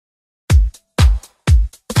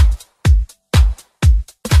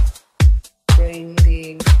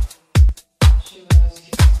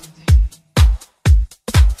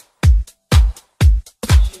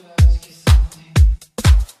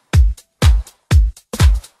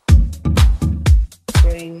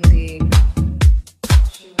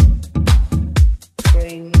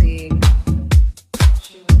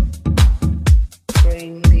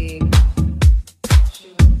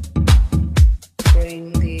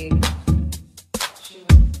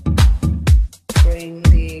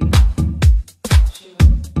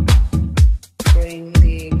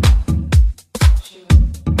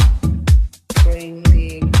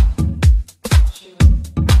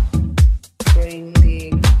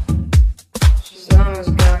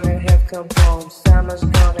come home. Summer's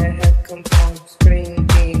gonna have come home.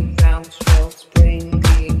 Springing, downstroke,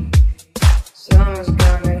 springing. Summer's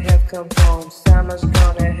gonna have come home. Summer's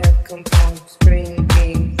gonna have come home.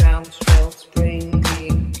 Springing, downstroke,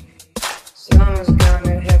 springing. Summer's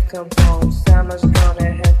gonna have come home. Summer's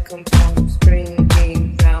gonna have come home.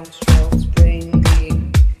 Springing, downstroke,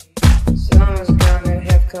 springing. Summer's gonna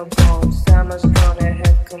have come home. Summer's gonna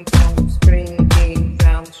have come home. Springing,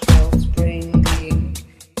 downstroke, springing.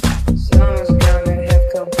 Summer's gonna have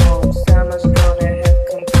come home. Summer's gonna have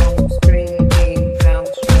come home. Springing,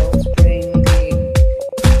 downstroke, springing.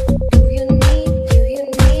 Do you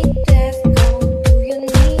need that song? Do you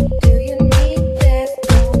need that song? Do you need that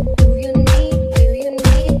song? Do you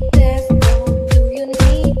need that song? Do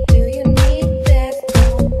you need that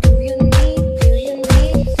song? Do you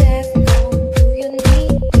need that song? Do you need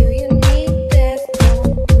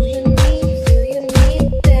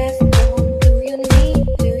that song? Do you need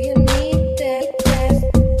that song? Do you need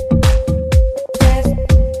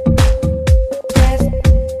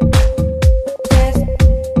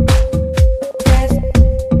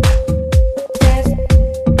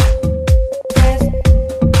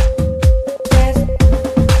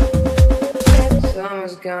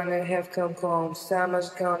Summer's gonna have come home. Summer's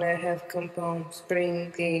gonna have come home.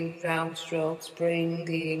 Springing, downstroke,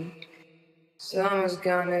 springing. Summer's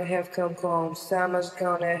gonna have come home. Summer's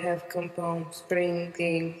gonna have come home.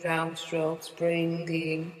 Springing, downstroke,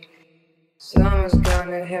 springing. Summer's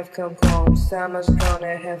gonna have come home. Summer's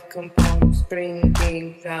gonna have come home.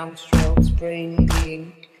 Springing, downstroke,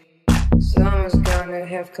 springing. Summer's gonna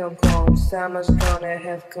have come home. Summer's gonna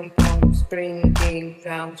have come home. Springing,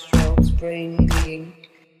 downstroke, springing.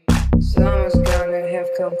 Summer's gonna have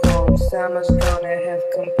come home. Summer's gonna have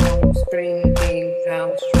come home. Springing,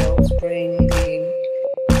 downstroke, springing.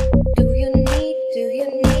 Do you need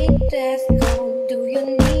that song? Do you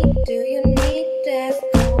need that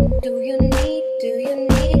song? Do you need that song? Do you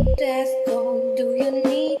need that song? Do you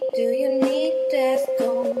need that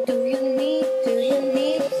song? Do you need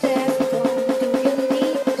that song? Do you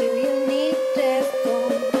need that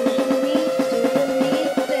song? Do you need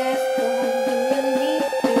that?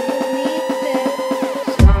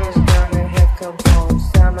 Summer's gonna have come home.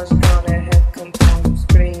 Summer's gonna have come home.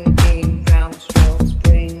 Springing, downstroke,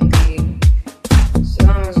 springing.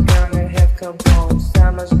 Summer's gonna have come home.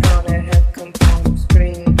 Summer's gonna have come home.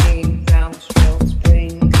 Springing, downstroke,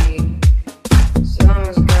 springing.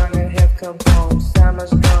 Summer's gonna have come home.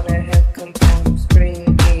 Summer's gonna have come home.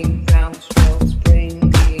 Springing, downstroke,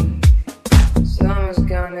 springing. Summer's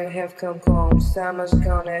gonna have come home. Summer's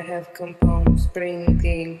gonna have come home.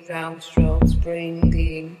 Springing, downstroke,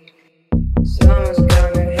 springing. Summer's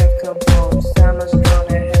gonna have come home. Summer's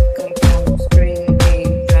gonna have come